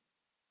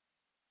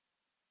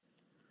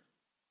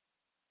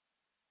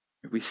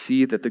 We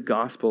see that the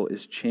gospel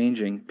is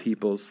changing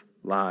people's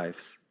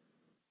lives.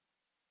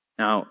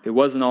 Now, it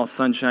wasn't all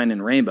sunshine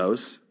and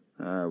rainbows.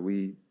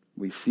 We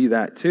see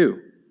that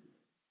too.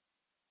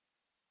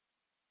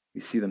 We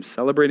see them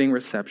celebrating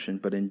reception,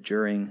 but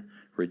enduring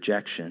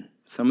rejection.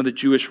 Some of the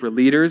Jewish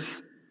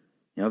leaders,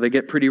 they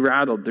get pretty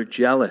rattled. They're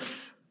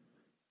jealous.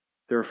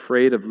 They're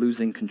afraid of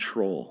losing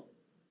control.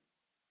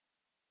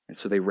 And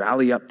so they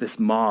rally up this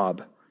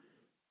mob.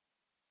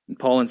 And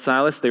Paul and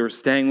Silas, they were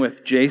staying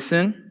with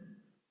Jason,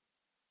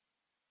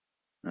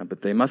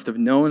 but they must have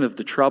known of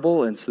the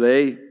trouble, and so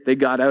they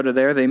got out of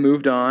there. They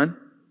moved on.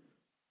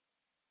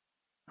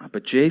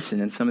 But Jason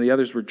and some of the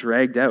others were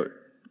dragged out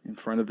in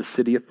front of the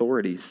city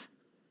authorities.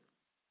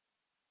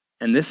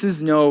 And this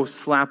is no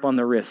slap on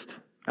the wrist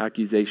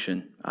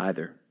accusation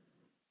either.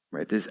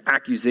 right? This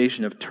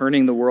accusation of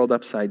turning the world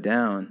upside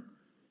down.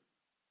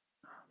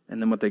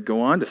 And then what they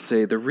go on to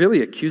say, they're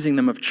really accusing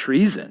them of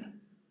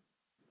treason.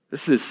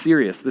 This is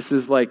serious. This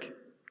is like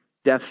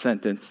death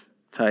sentence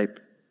type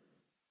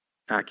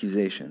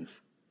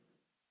accusations.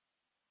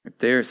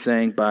 They're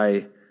saying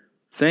by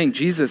saying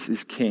Jesus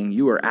is king,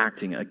 you are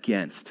acting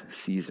against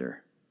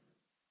Caesar.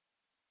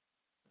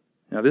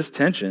 Now this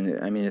tension,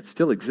 it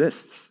still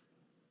exists.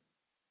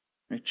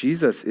 Right?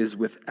 Jesus is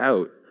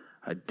without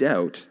a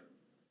doubt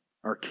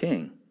our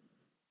king.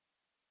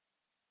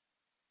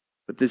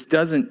 But this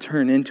doesn't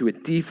turn into a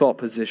default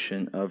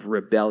position of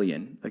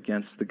rebellion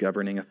against the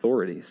governing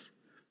authorities.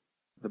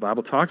 The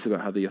Bible talks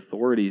about how the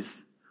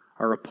authorities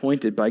are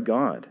appointed by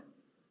God.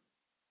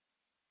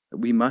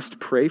 We must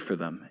pray for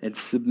them and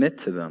submit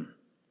to them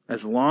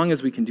as long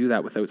as we can do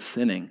that without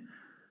sinning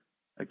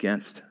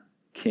against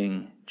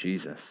King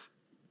Jesus.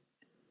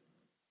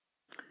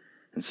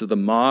 And so the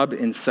mob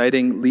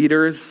inciting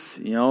leaders,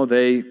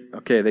 they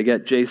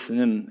get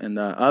Jason and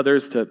the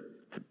others to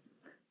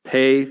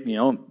pay,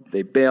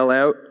 they bail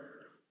out.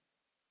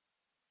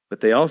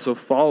 But they also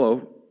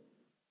follow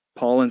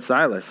Paul and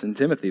Silas and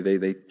Timothy.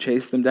 They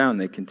chase them down.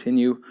 They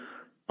continue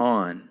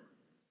on.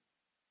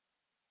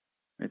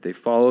 Right? They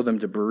follow them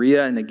to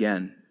Berea, and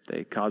again,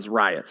 they cause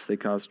riots. They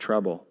cause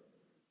trouble.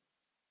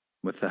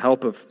 With the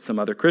help of some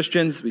other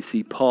Christians, we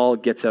see Paul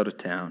gets out of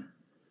town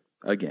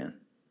again.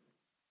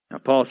 Now,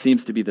 Paul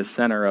seems to be the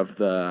center of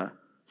the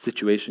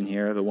situation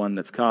here, the one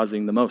that's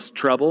causing the most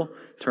trouble,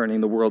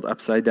 turning the world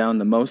upside down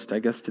the most, I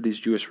guess, to these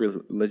Jewish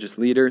religious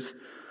leaders.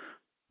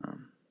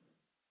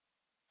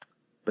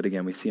 But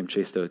again, we see him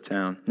chased out of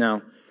town.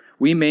 Now,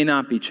 we may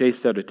not be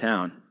chased out of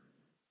town,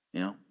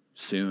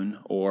 soon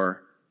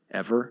or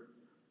ever.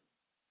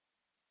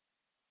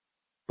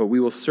 But we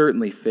will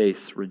certainly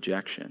face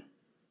rejection.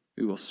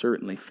 We will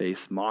certainly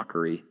face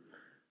mockery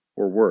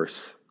or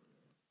worse.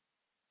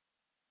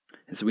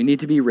 And so we need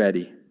to be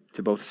ready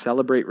to both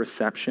celebrate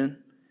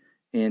reception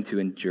and to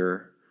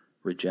endure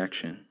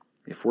rejection.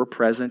 If we're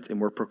present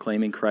and we're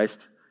proclaiming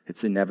Christ,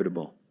 it's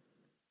inevitable.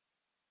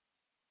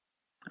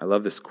 I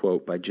love this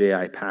quote by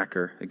J.I.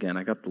 Packer. Again,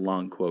 I got the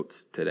long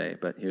quotes today,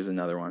 but here's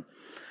another one.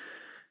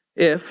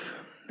 If,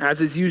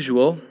 as is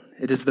usual,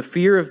 it is the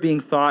fear of being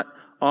thought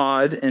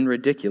odd and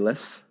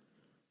ridiculous,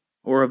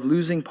 or of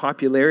losing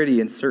popularity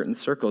in certain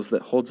circles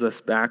that holds us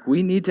back,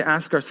 we need to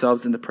ask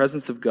ourselves in the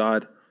presence of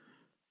God,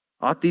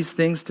 ought these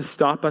things to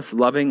stop us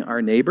loving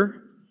our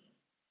neighbor?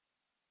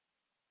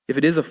 If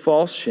it is a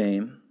false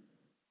shame,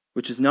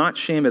 which is not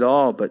shame at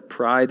all, but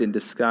pride in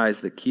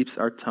disguise that keeps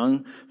our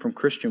tongue from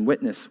Christian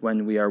witness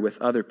when we are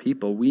with other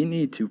people, we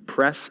need to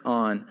press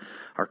on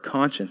our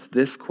conscience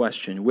this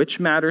question: which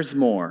matters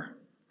more,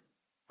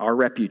 our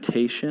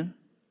reputation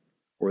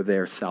or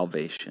their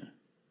salvation?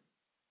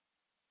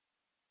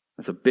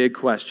 That's a big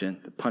question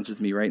that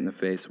punches me right in the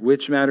face.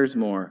 Which matters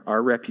more,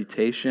 our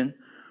reputation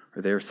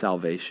or their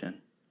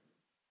salvation?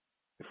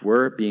 If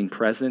we're being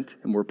present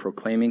and we're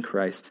proclaiming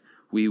Christ,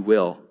 we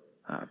will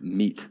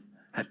meet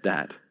at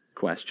that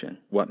question.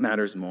 What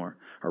matters more,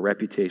 our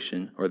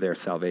reputation or their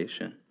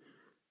salvation?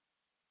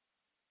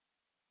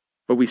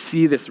 But we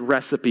see this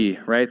recipe,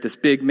 right? This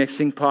big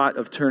mixing pot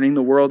of turning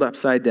the world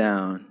upside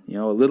down.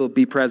 A little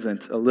be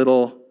present, a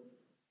little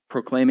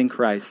proclaiming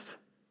Christ,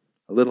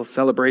 a little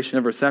celebration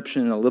of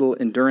reception, and a little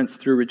endurance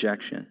through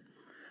rejection.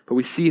 But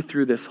we see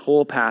through this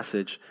whole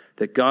passage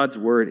that God's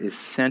word is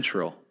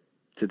central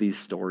to these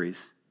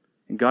stories.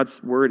 And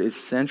God's word is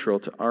central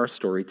to our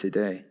story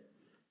today.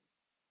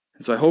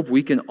 And so I hope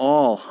we can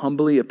all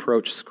humbly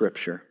approach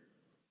Scripture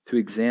to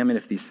examine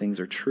if these things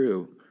are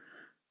true.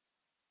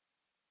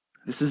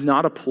 This is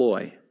not a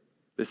ploy.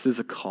 This is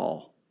a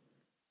call.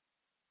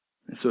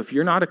 And so if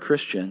you're not a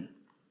Christian,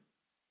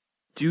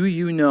 do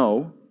you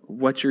know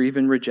what you're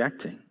even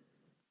rejecting?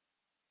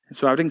 And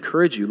so I would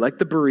encourage you, like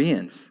the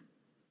Bereans,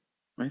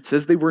 right? It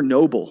says they were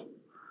noble.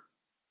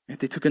 Right?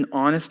 They took an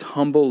honest,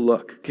 humble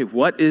look. Okay,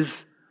 what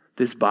is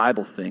this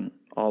Bible thing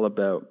all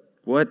about?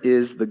 What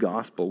is the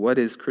gospel? What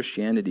is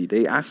Christianity?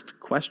 They asked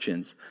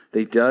questions.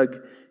 They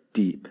dug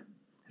deep.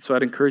 So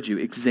I'd encourage you,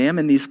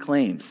 examine these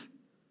claims.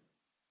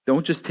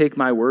 Don't just take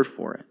my word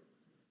for it.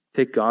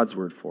 Take God's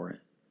word for it.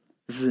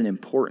 This is an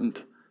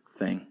important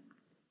thing.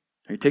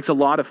 It takes a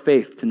lot of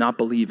faith to not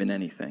believe in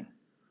anything.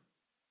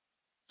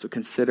 So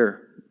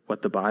consider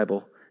what the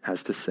Bible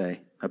has to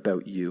say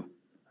about you,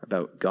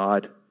 about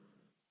God,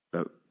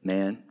 about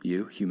man,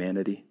 you,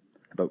 humanity,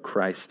 about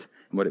Christ,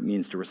 and what it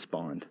means to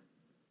respond.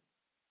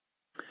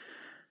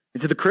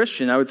 And to the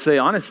Christian, I would say,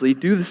 honestly,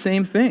 do the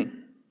same thing.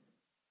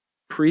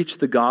 Preach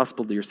the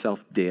gospel to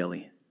yourself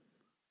daily.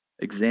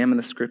 Examine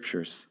the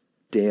scriptures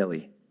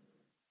daily.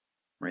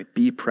 Right?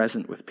 Be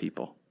present with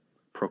people.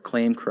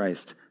 Proclaim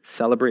Christ.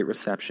 Celebrate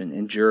reception.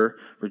 Endure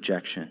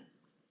rejection.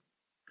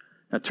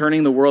 Now,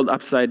 turning the world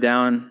upside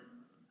down,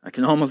 I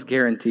can almost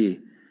guarantee,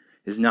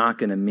 is not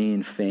going to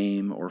mean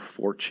fame or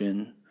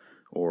fortune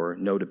or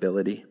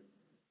notability.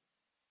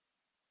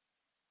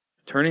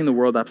 Turning the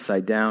world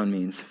upside down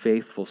means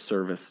faithful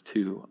service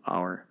to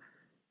our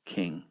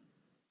King.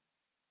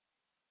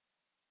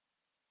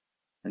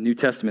 A New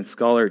Testament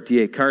scholar,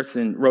 D.A.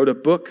 Carson, wrote a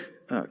book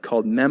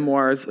called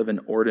Memoirs of an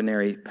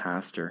Ordinary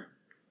Pastor.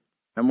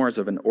 Memoirs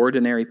of an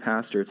Ordinary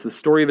Pastor. It's the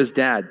story of his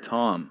dad,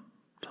 Tom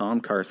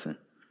Carson.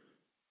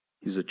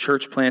 He was a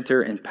church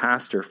planter and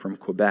pastor from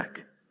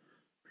Quebec.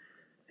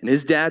 And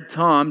his dad,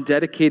 Tom,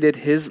 dedicated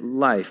his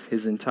life,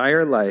 his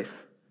entire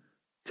life,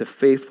 to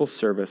faithful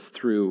service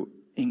through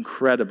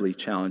incredibly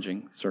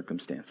challenging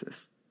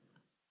circumstances.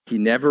 He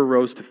never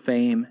rose to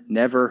fame,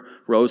 never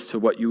rose to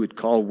what you would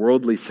call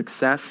worldly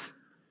success.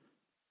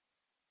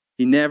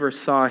 He never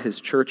saw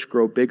his church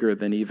grow bigger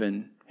than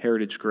even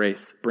Heritage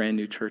Grace, brand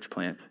new church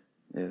plant,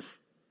 is.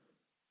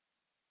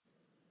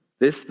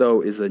 This,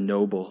 though, is a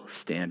noble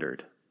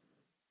standard.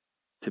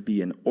 To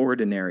be an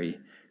ordinary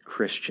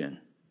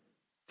Christian,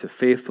 to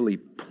faithfully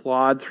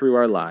plod through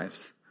our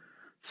lives,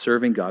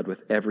 serving God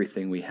with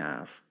everything we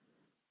have,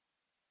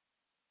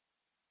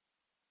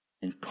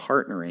 and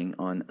partnering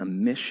on a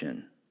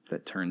mission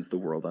that turns the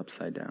world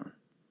upside down.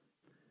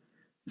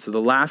 So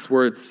the last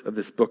words of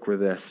this book were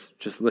this.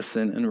 Just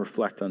listen and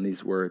reflect on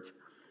these words.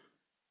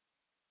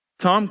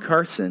 Tom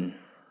Carson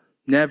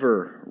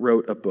never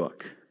wrote a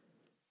book,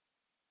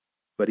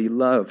 but he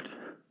loved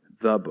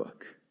the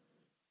book.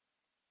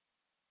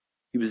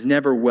 He was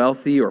never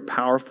wealthy or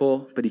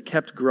powerful, but he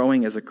kept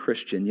growing as a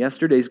Christian.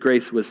 Yesterday's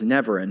grace was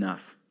never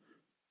enough.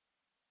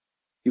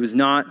 He was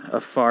not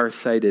a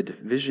far-sighted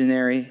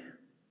visionary,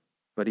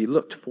 but he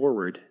looked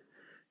forward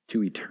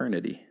to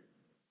eternity.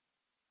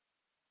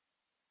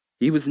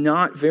 He was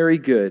not very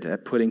good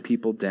at putting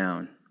people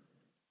down,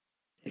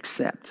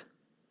 except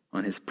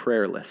on his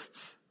prayer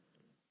lists.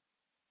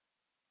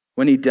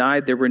 When he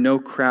died, there were no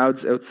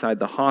crowds outside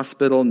the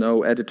hospital,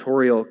 no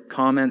editorial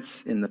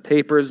comments in the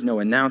papers, no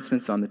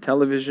announcements on the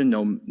television,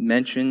 no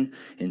mention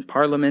in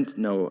Parliament,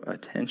 no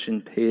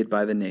attention paid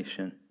by the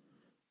nation.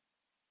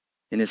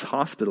 In his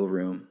hospital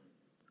room,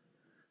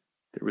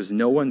 there was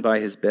no one by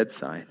his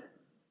bedside.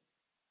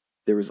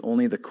 There was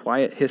only the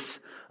quiet hiss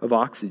of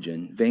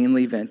oxygen,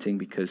 vainly venting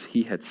because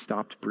he had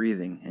stopped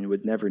breathing and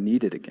would never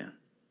need it again.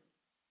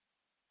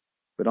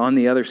 But on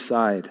the other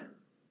side,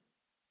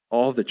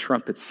 all the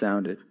trumpets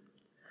sounded.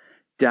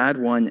 Dad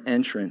won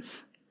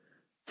entrance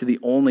to the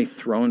only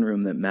throne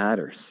room that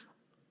matters.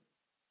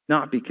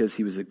 Not because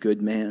he was a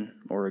good man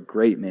or a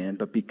great man,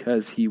 but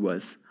because he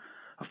was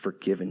a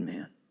forgiven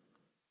man.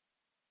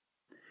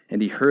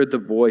 And he heard the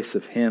voice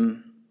of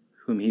him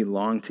whom he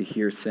longed to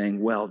hear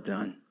saying, "Well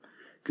done,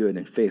 good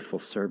and faithful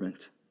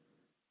servant.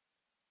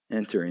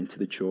 Enter into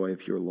the joy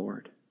of your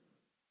Lord."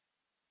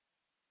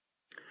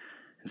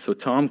 And so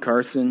Tom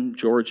Carson,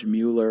 George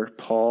Mueller,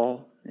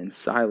 Paul, and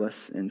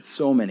Silas, and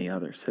so many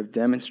others have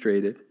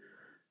demonstrated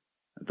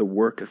the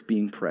work of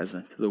being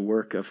present, the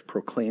work of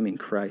proclaiming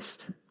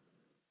Christ,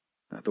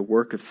 the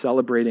work of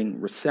celebrating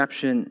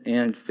reception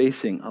and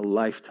facing a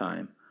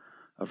lifetime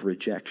of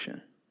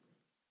rejection.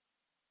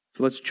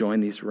 So let's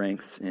join these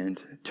ranks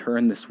and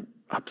turn this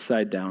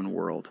upside down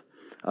world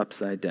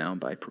upside down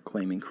by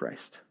proclaiming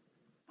Christ.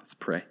 Let's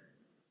pray.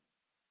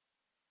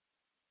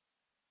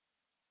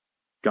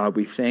 God,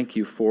 we thank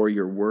you for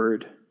your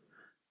word.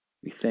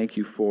 We thank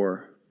you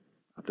for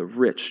the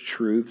rich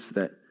truths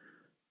that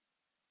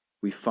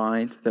we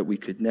find, that we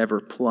could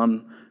never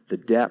plumb the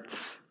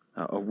depths,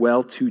 a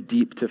well too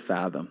deep to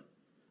fathom.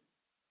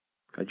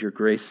 God, your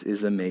grace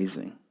is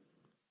amazing.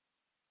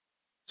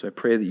 So I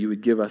pray that you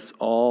would give us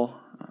all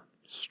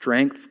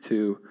strength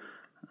to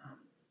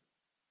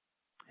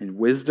and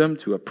wisdom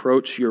to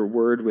approach your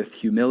word with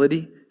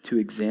humility, to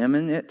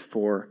examine it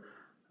for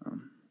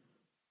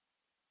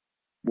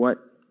what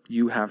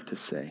you have to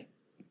say.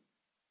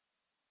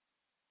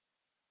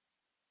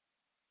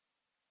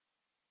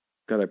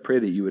 God, I pray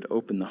that you would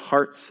open the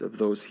hearts of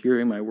those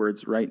hearing my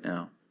words right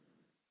now,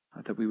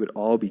 that we would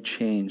all be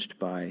changed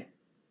by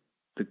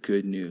the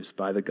good news,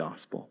 by the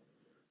gospel,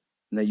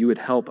 and that you would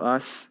help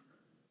us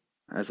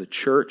as a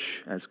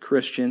church, as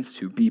Christians,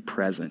 to be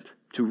present,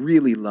 to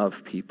really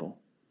love people,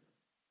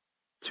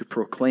 to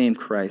proclaim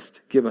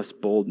Christ. Give us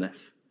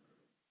boldness.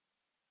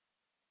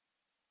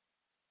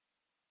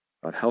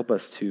 God, help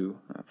us to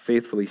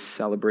faithfully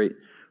celebrate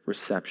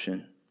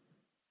reception,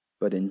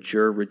 but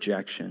endure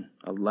rejection,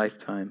 a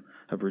lifetime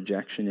of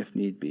rejection if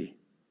need be.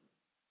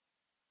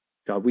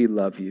 God, we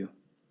love you,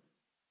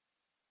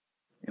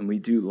 and we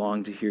do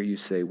long to hear you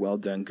say, "Well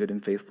done, good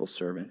and faithful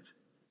servant."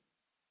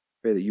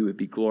 Pray that you would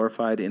be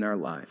glorified in our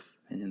lives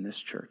and in this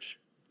church.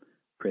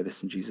 Pray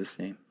this in Jesus'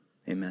 name.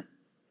 Amen.